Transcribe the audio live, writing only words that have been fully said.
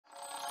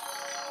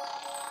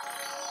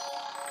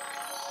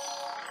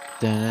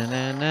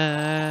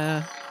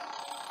Da-na-na-na.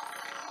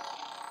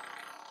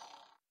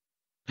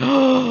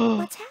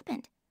 What's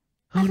happened?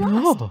 Oh I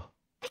lost. no!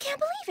 I can't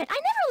believe it. I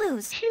never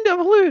lose. She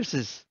never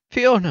loses!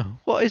 Fiona,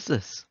 what is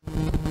this?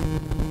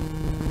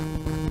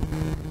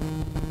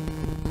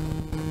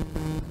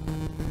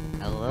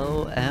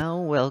 Hello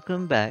and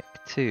welcome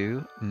back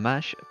to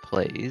Mash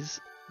Plays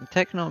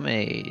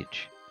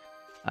TechnoMage.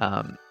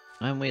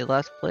 When we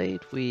last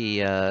played,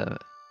 we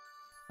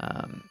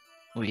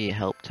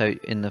helped out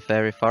in the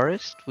fairy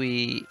forest.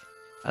 We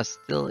are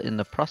still in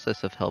the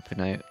process of helping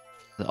out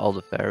all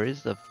the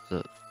fairies of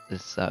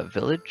this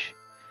village.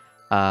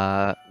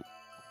 Let's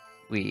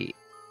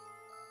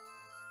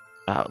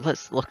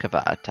look at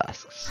our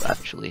tasks,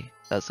 actually.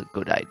 That's a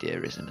good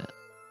idea, isn't it?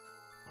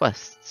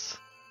 Quests.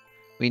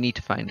 We need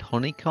to find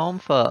honeycomb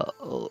for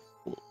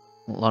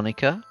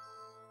Lonikira?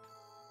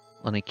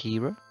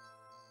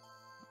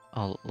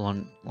 Or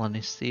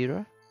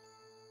Lonicera?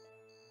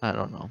 I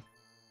don't know.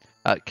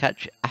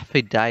 Catch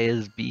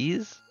Aphidia's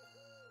bees?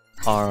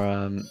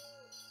 Or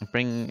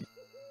bring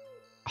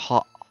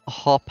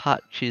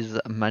Horpatch's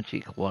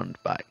magic wand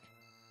back.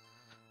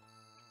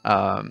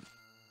 Wow.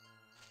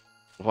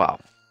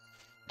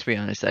 To be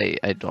honest,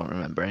 I don't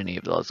remember any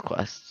of those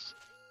quests.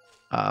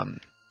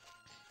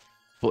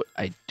 But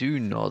I do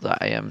know that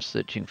I am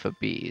searching for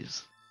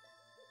bees.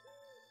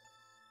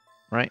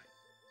 Right?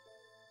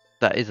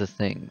 That is a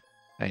thing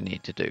I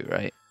need to do,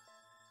 right?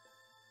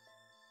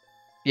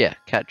 Yeah,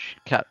 catch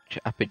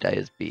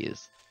Aphidia's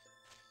bees.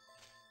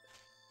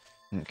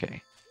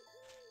 Okay.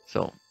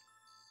 So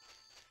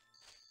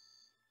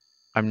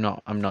I'm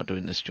not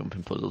doing this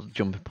jumping puzzle.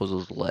 Jumping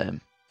puzzle's lame.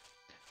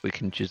 We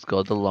can just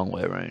go the long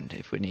way around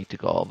if we need to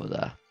go over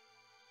there.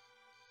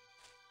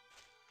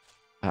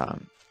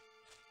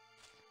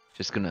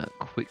 Just gonna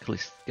quickly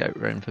scout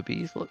around for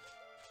bees. Look,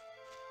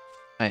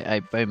 I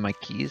found my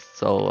keys,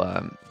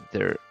 so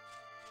they're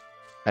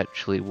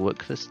actually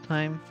work this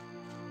time.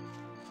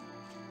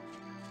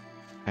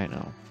 I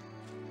know.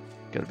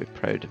 Gotta be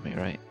proud of me,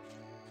 right?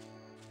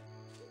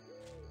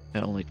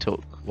 It only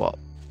took what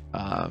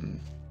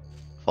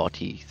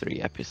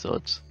 43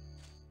 episodes,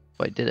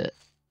 but I did it.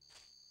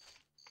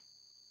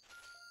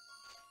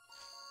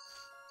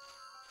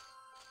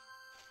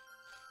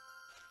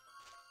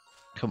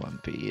 Come on,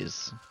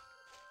 bees.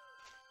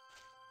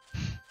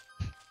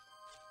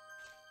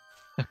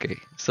 Okay,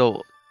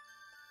 so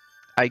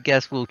I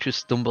guess we'll just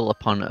stumble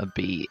upon a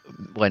bee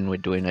when we're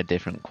doing a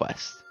different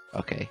quest.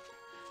 Okay,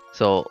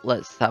 so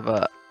let's have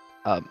a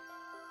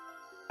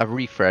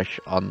refresh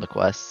on the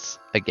quests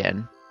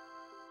again.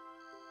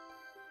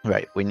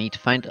 Right, we need to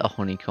find a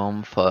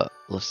honeycomb for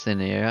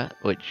Lucinea,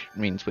 which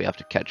means we have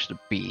to catch the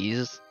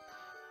bees,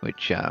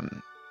 which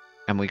and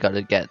we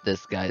gotta get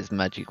this guy's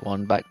magic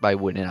wand back by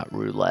winning at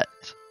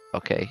roulette.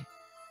 Okay.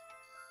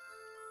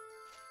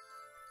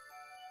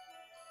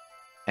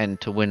 And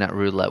to win at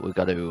roulette, we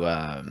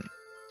gotta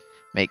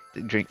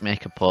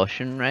make a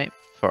potion, right?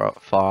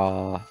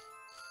 For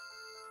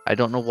I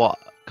don't know what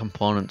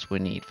components we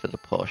need for the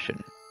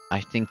potion.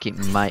 I think it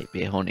might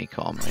be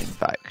honeycomb, in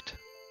fact.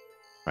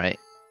 Right?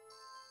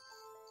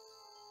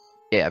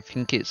 Yeah, I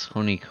think it's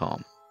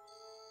honeycomb.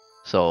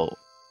 So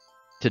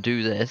to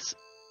do this,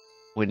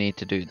 we need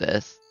to do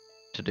this.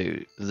 To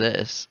do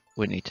this,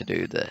 we need to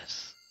do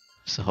this.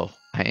 So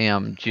I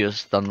am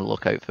just on the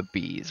lookout for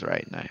bees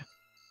right now.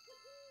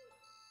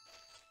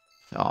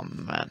 Oh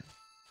man,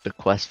 the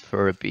quest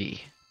for a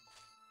bee.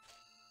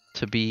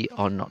 To be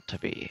or not to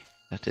be?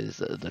 That is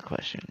the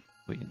question.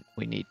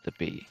 We need the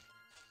bee.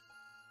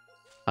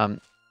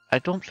 I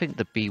don't think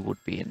the bee would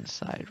be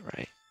inside,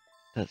 right?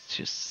 That's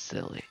just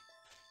silly.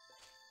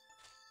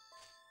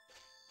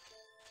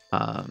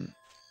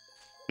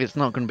 It's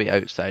not going to be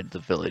outside the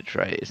village,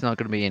 right? It's not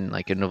going to be in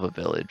like another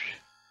village.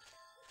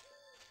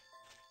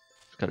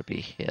 It's got to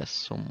be here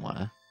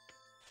somewhere.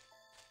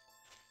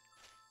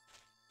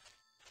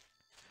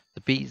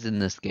 The bees in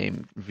this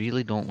game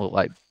really don't look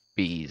like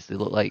bees. They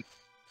look like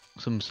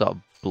some sort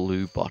of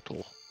blue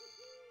bottle.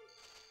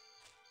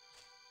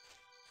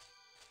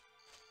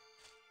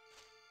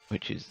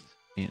 Which is,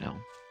 you know,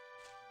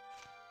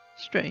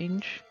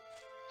 strange.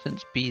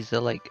 Since bees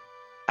are like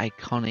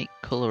iconic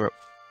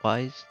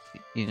colour-wise,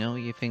 you know,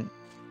 you think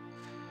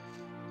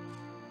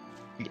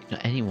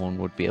anyone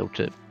would be able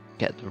to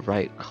get the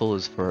right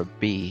colours for a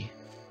bee.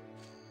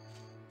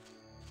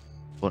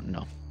 But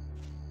no.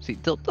 See,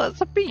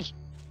 that's a bee,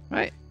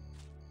 right?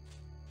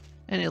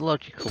 Any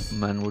logical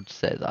man would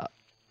say that.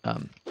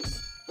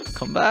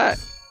 Come back!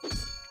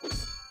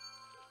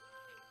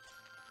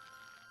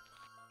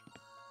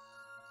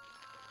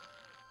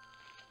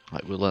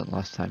 Like we learned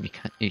last time,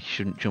 you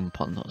shouldn't jump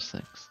on those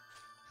things.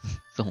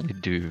 It's only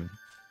doom.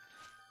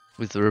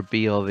 Was there a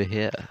bee over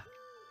here?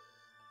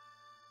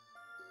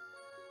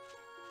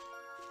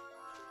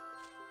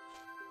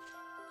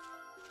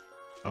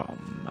 Oh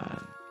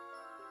man.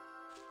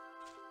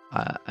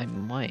 I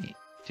might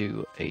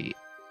do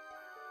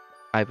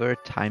either a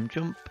time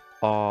jump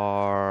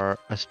or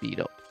a speed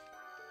up.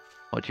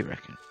 What do you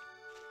reckon?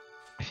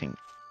 I think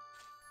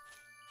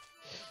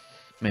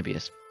maybe a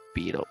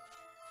speed up.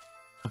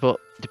 But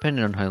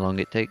depending on how long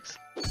it takes,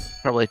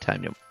 probably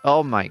time jump.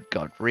 Oh my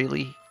god,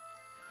 really?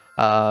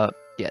 Yeah.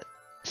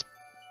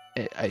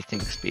 I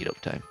think speed up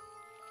time.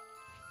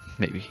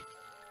 Maybe.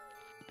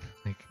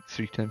 Like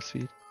 3 times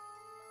speed?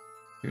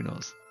 Who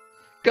knows?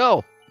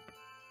 Go!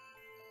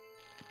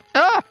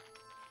 Ah!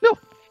 No!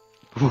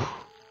 Whew.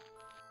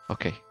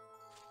 Okay.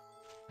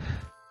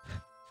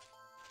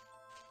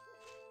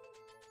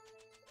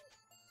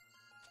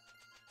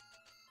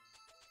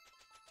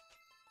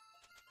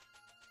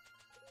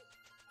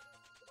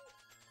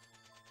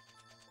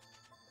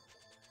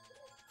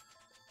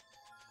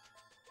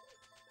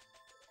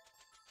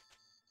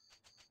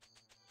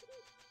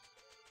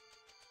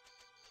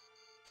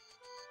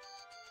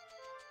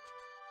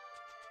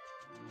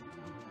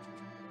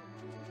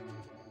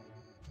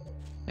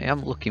 I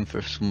am looking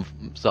for some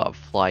sort of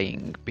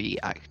flying bee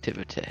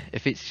activity.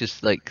 If it's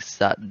just like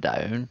sat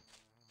down,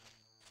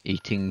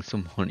 eating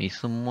some honey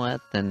somewhere,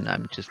 then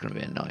I'm just gonna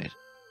be annoyed.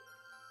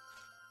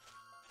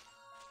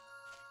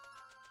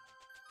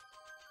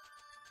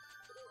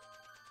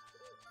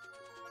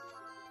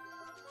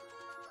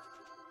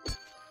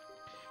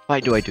 Why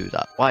do I do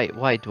that?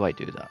 Why do I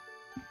do that?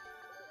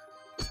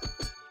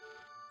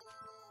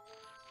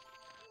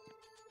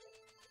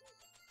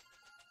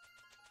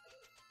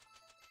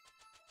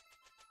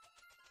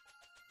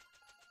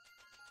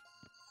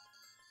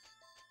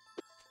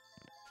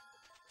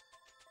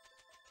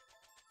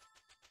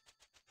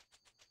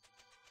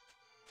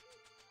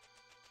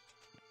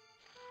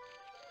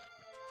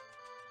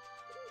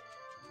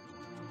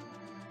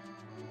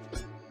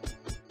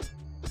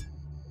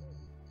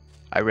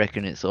 I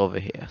reckon it's over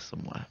here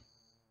somewhere.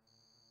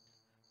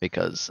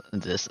 Because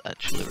this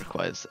actually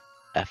requires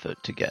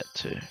effort to get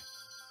to.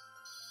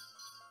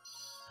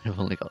 I've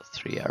only got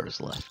 3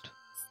 hours left.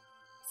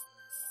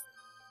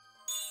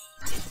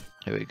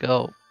 Here we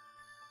go.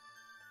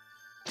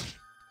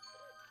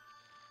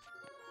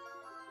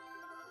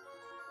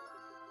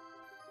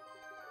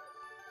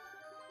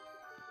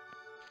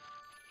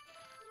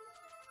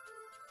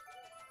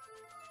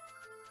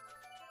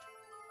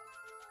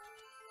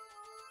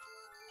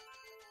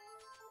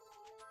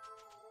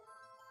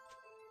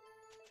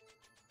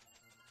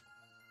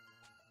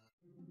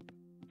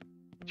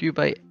 Do you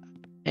by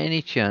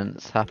any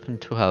chance happen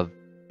to have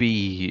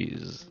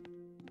bees?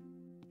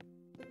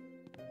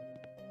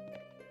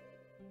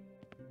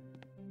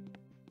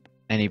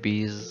 Any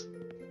bees?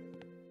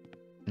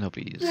 No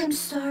bees. I'm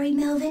sorry,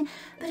 Melvin,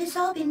 but it's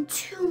all been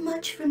too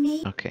much for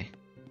me. Okay.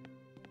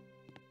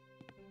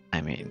 I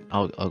mean,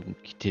 all you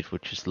did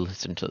was just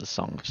listen to the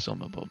song of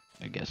summer, but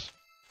I guess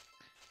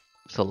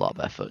it's a lot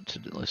of effort to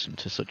listen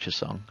to such a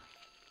song.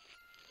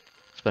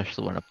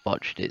 Especially when I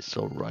botched it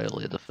so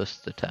royally the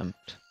first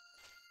attempt.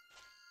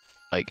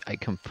 Like, I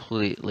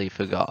completely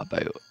forgot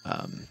about,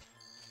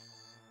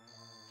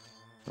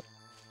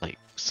 like,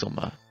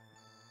 summer.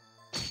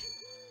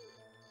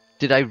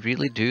 Did I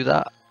really do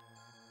that?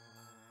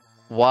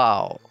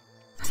 Wow.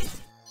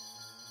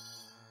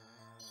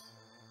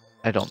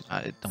 I don't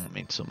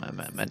mean summer,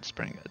 I meant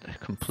spring. I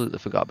completely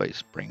forgot about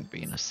spring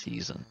being a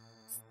season.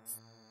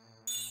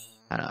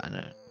 And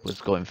I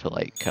was going for,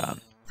 like,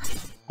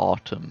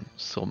 autumn,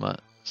 summer,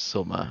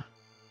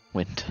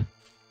 winter.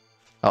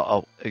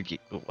 Well,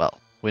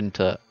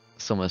 winter,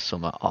 summer,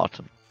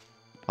 autumn.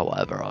 Or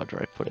whatever order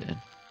I put it in.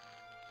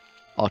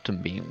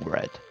 Autumn being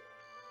red.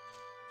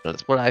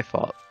 That's what I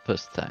thought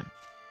first time.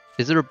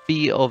 Is there a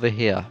bee over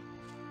here?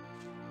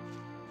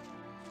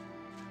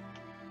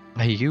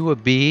 Are you a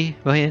bee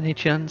by any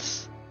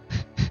chance?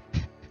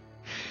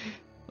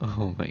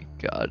 Oh my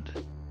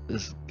god.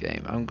 This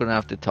game. I'm gonna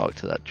have to talk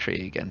to that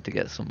tree again to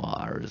get some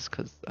more arrows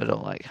because I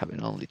don't like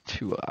having only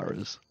 2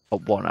 arrows. Or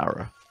 1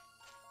 arrow.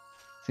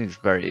 Seems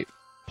very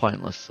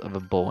pointless of a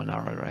bow and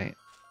arrow, right?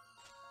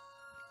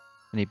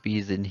 Any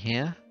bees in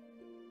here?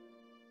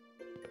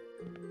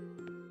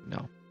 No.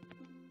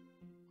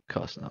 Of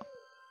course not.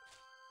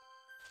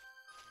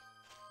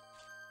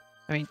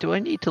 I mean, do I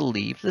need to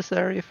leave this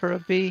area for a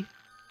bee?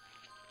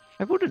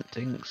 I wouldn't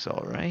think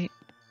so, right?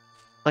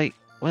 Like,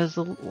 where's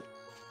the...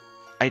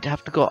 I'd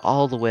have to go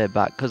all the way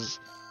back, because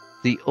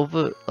the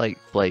other, like,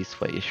 place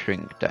where you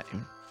shrink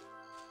down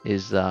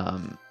is,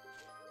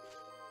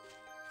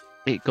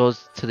 it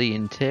goes to the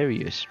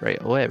interior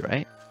straight away,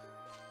 right?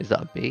 Is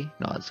that a bee?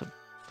 No, that's a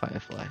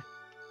firefly.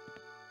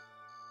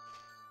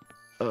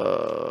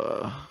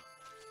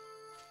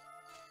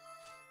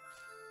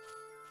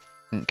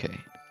 Okay.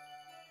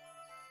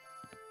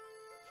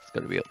 It's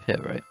gotta be up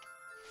here, right?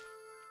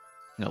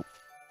 Nope.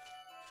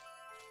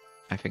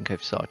 I think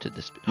I've sorted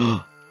this.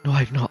 No,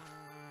 I've not.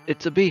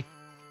 It's a bee.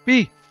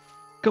 Bee!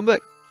 Come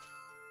back.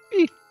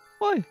 Bee!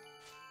 Why?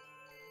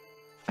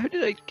 How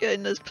did I get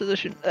in this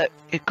position?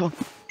 It gone.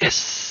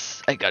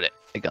 Yes! I got it.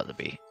 I got the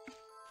bee.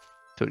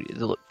 They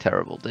look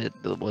terrible. They're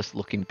the worst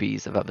looking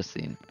bees I've ever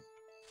seen.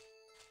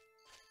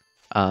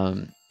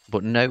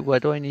 But now where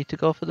do I need to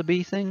go for the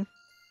bee thing?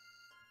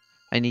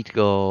 I need to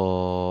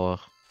go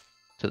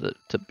to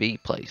the bee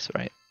place,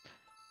 right?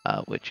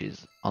 Which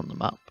is on the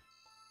map.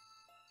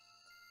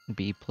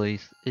 Bee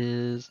place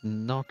is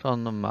not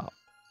on the map.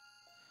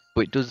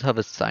 But it does have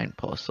a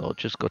signpost, so I'll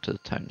just go to the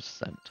town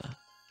centre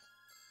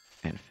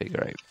and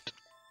figure out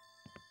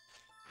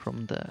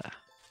from there.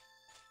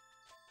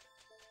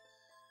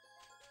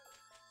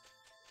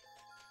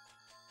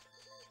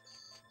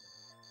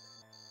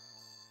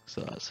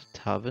 So that's a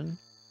tavern.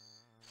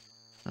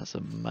 That's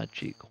a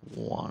magic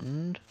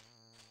wand.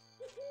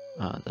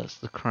 That's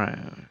the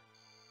crown.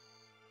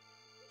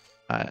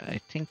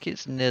 I think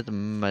it's near the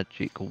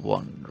magic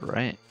wand,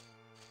 right?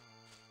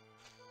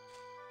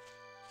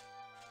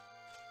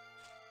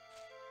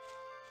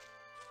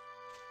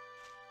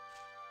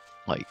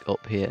 Like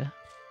up here,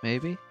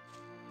 maybe?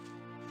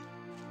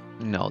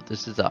 No,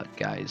 this is that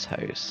guy's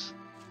house.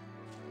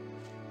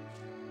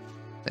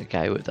 The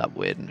guy with that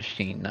weird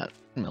machine that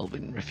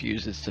Melvin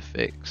refuses to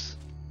fix.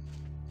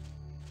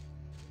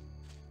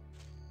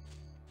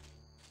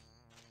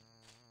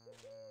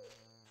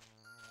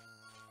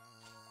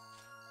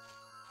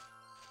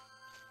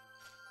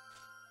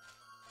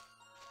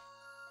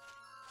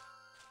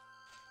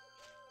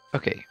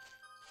 Okay.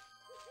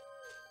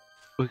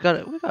 We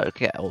gotta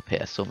get up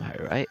here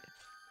somehow, right?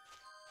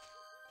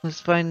 Let's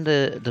find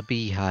the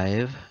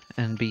beehive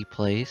and bee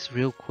place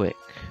real quick.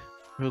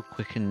 Real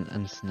quick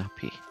and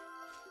snappy.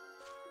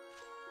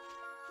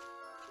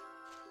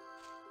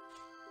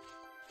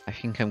 I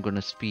think I'm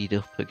gonna speed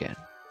up again.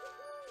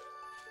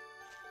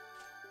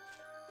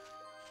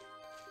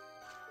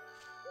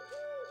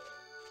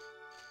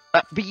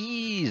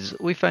 Bees!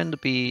 We found the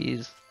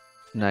bees.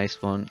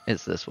 Nice one.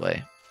 It's this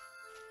way.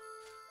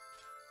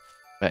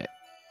 Right.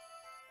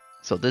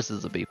 So this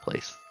is the bee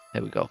place.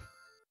 Here we go.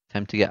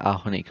 Time to get our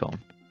honeycomb.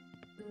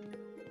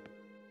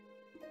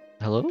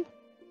 Hello?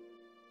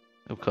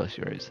 Of course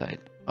you're outside.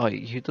 Oh,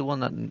 you're the one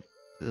that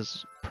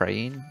is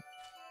praying?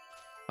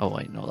 Oh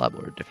wait, no, that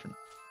were a different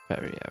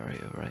fairy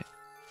area, right?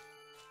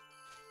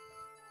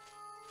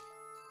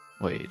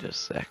 Wait a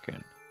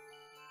second.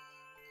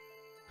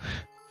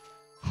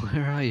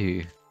 Where are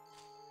you?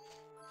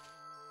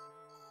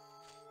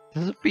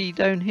 There's a bee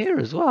down here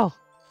as well.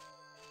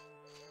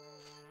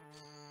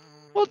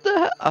 What the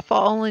heck? I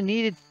thought I only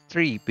needed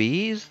 3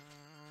 bees.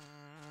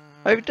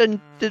 How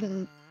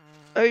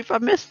have I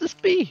missed this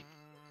bee?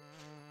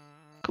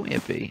 Come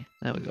here, bee.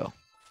 There we go.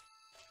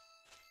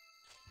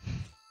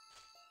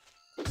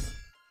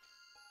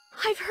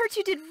 I've heard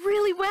you did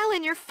really well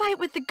in your fight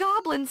with the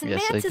goblins and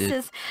Yes, I did.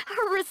 mantises.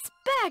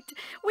 Respect!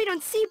 We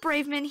don't see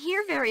brave men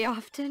here very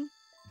often.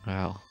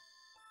 Well,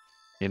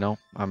 you know,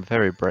 I'm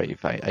very brave.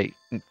 I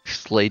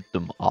slayed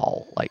them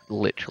all. Like,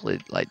 literally,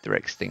 like, they're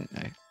extinct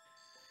now.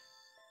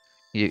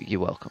 You're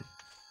welcome.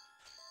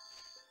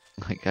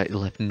 Like, I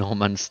left no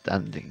man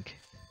standing.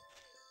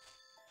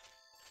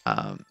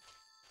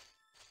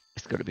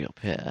 It's gotta be up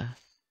here.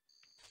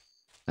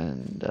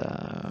 And,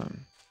 are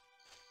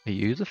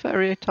you the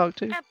fairy I talked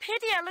to?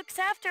 Apidia looks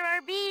after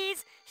our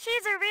bees.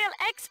 She's a real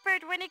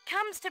expert when it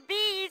comes to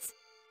bees.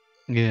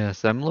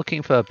 Yes, I'm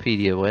looking for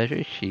Apidia. Where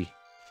is she?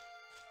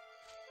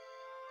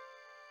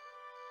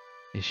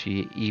 Is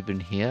she even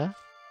here?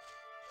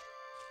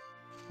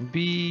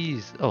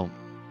 Bees! Oh,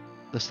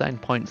 the sign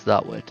points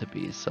that way to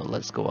bees, so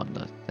let's go on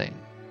the thing.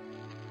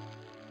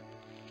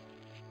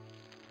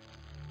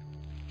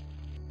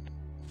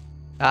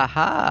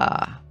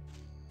 Aha!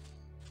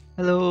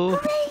 Hello!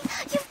 Hooray!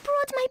 You've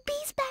brought my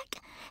bees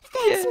back.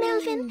 Thanks, Yay.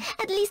 Melvin.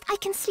 At least I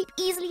can sleep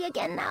easily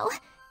again now.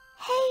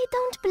 Hey,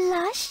 don't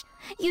blush.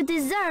 You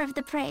deserve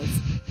the praise.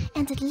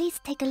 And at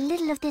least take a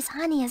little of this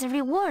honey as a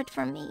reward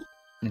from me.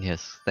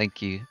 Yes,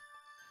 thank you.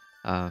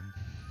 Oh,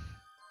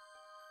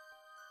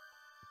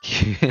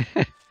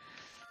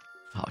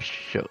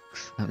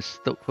 shucks. I'm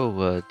stuck for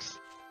words.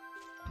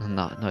 I'm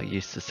not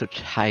used to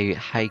such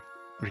high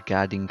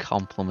regarding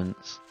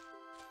compliments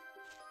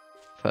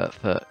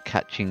for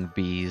catching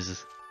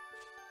bees.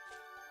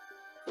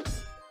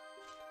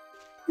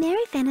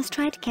 Mary Fan has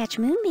tried to catch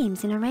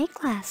moonbeams in a ray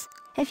glass.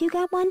 Have you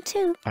got one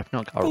too? I've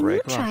not got a Then ray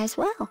you glass. try as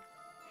well.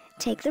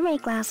 Take the ray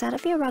glass out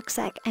of your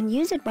rucksack and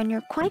use it when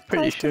you're quite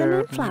pretty close to the sure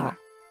moonflower.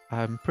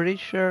 I'm pretty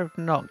sure I've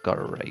not got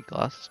a ray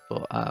glass,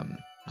 but I'll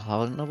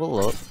have another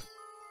look.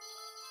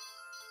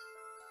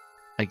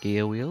 A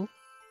gear wheel,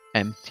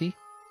 empty.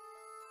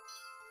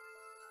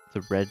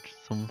 The red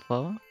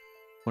sunflower,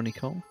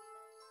 honeycomb,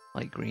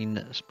 light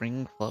green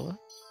spring flower,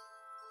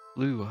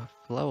 blue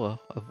flower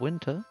of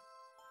winter,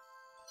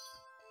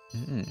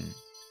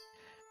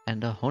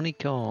 and a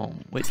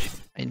honeycomb, which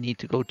I need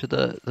to go to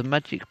the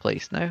magic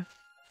place now.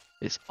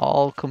 It's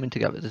all coming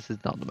together. This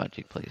is not the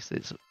magic place.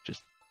 It's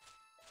just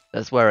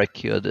that's where I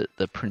cured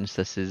the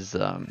princess's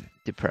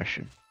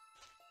depression.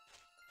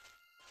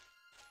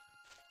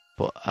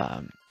 But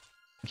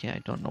yeah,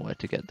 I don't know where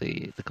to get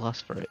the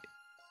glass for it.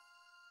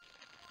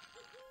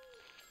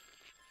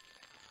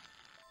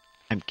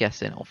 I'm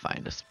guessing I'll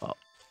find a spot.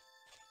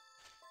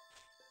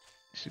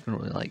 She's gonna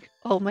be like,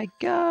 oh my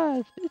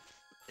god,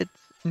 it's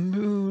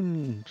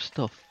moon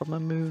stuff from a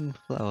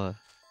moonflower.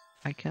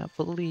 I can't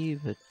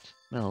believe it,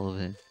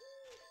 Melvin.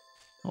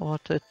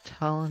 What a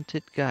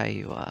talented guy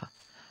you are.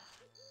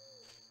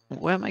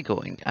 where am I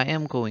going? I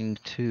am going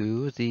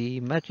to the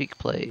magic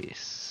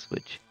place,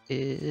 which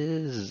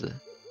is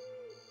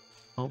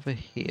over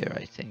here,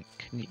 I think.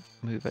 Can you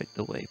move out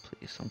the way,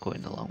 please? I'm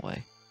going the long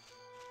way.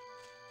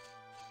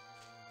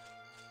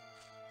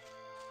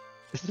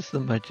 Is this the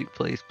magic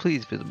place?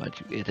 Please be the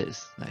magic. It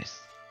is. Nice.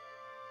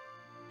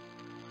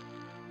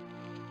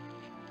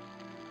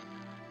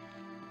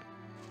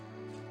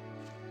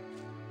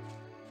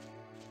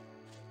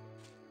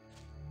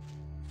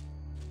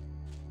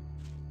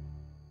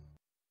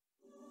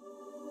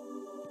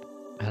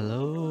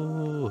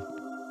 Hello.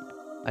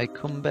 I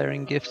come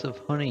bearing gifts of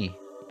honey.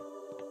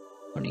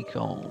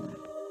 Honeycomb.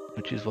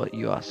 Which is what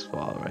you asked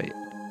for, right?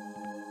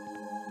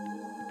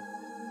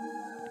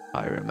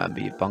 I remember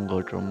your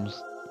bongo drums.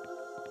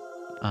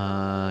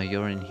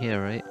 You're in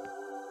here, right?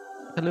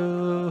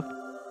 Hello.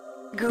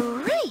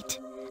 Great!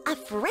 A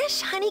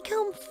fresh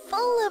honeycomb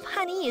full of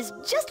honey is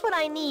just what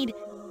I need.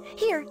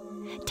 Here,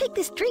 take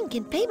this drink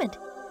in payment.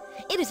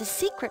 It is a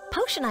secret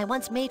potion I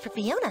once made for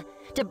Fiona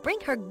to bring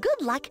her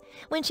good luck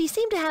when she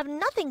seemed to have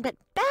nothing but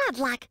bad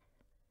luck.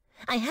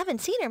 I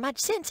haven't seen her much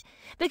since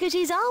because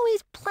she's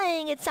always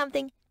playing at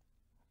something.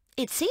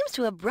 It seems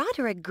to have brought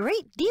her a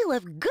great deal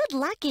of good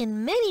luck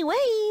in many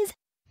ways.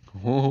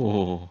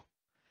 Ooh.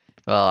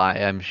 Well, I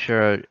am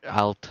sure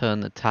I'll turn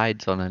the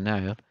tides on her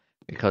now,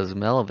 because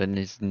Melvin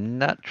is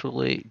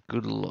naturally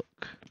good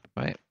luck,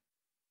 right?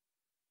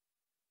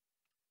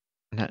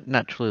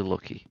 Naturally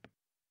lucky.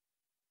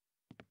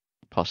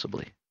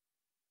 Possibly.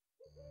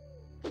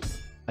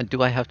 And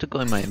do I have to go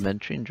in my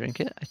inventory and drink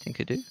it? I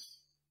think I do.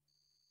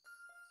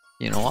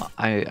 You know what?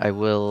 I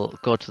will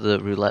go to the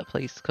roulette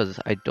place, because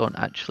I don't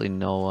actually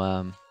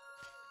know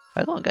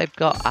how long I've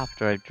got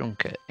after I've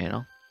drunk it, you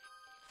know?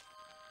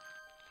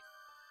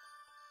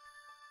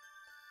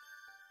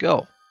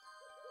 Go.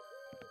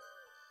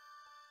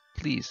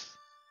 Please.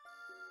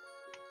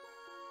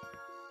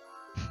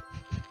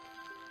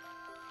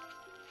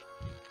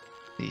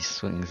 These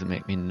swings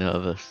make me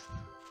nervous.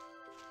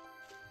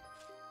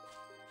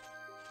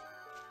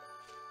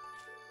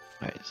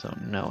 Right, so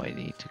now I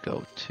need to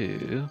go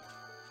to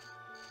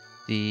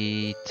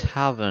the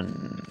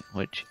tavern,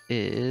 which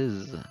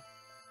is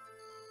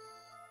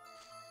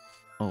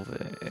over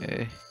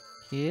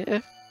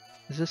here.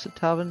 Is this a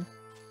tavern?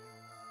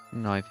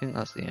 No, I think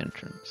that's the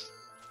entrance.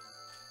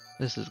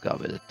 This has got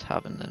to be the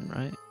tavern then,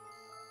 right?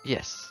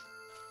 Yes.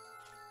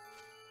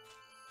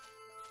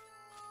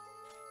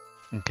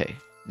 Okay,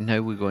 now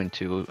we're going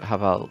to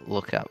have a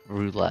look at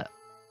roulette,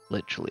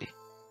 literally.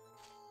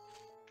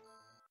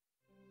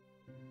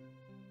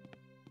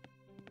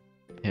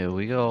 Here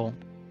we go.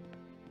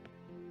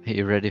 Are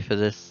you ready for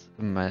this,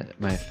 my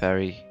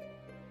fairy?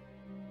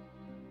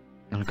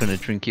 I'm gonna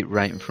drink it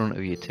right in front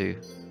of you too.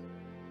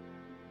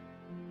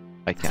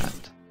 I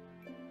can't.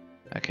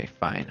 Okay,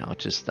 fine. I'll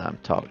just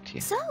talk to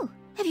you. So,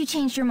 have you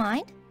changed your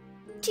mind?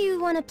 Do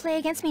you want to play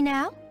against me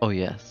now? Oh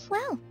yes.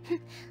 Well,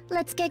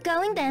 let's get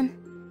going then.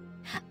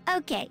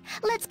 Okay,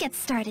 let's get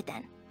started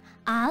then.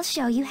 I'll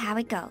show you how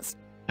it goes.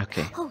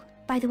 Okay. Oh,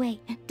 by the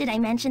way, did I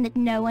mention that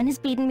no one has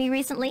beaten me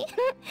recently?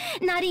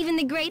 Not even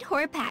the Great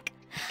Horpack.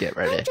 Get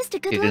ready. I'm just a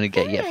good You're gonna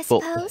little get your fairy,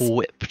 I butt suppose.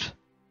 whipped.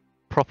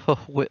 Proper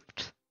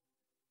whipped.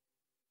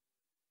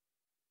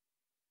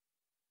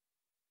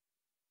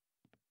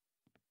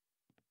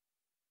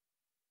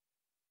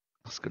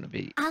 It's gonna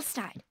be I'll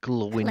start.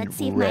 glowing Let's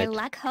see if red. my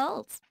luck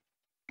holds.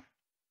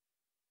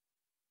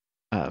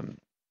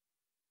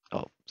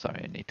 Oh,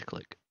 sorry, I need to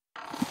click.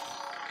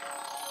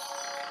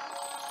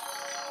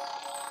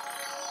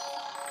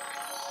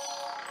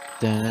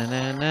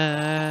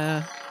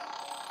 Da-na-na-na.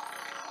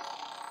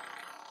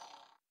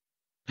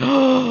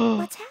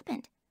 What's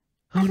happened?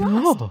 Oh I've no!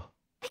 lost.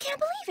 I can't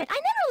believe it. I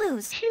never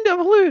lose. She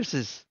never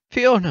loses.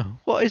 Fiona,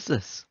 what is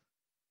this?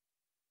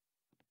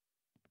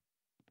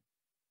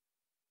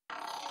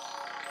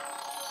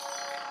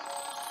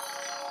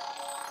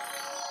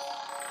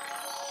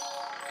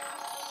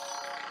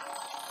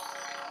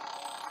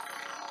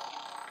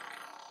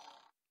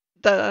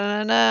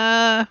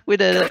 Da-na-na. We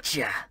did it.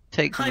 Gotcha!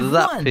 Take I've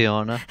that, won.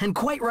 Fiona. And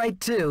quite right,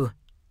 too.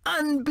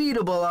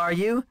 Unbeatable, are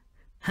you?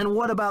 And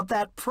what about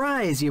that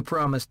prize you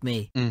promised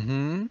me?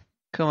 Mm-hmm.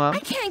 Come on. I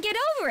can't get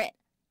over it.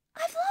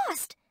 I've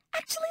lost.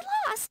 Actually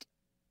lost.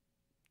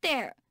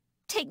 There.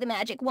 Take the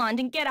magic wand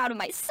and get out of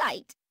my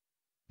sight.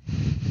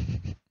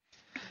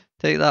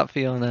 Take that,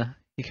 Fiona.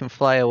 You can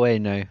fly away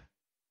now.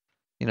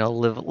 You know,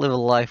 live a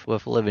life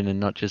worth living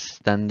and not just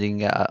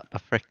standing at a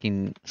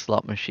freaking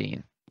slot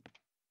machine.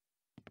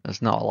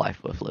 That's not a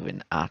life worth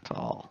living at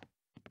all.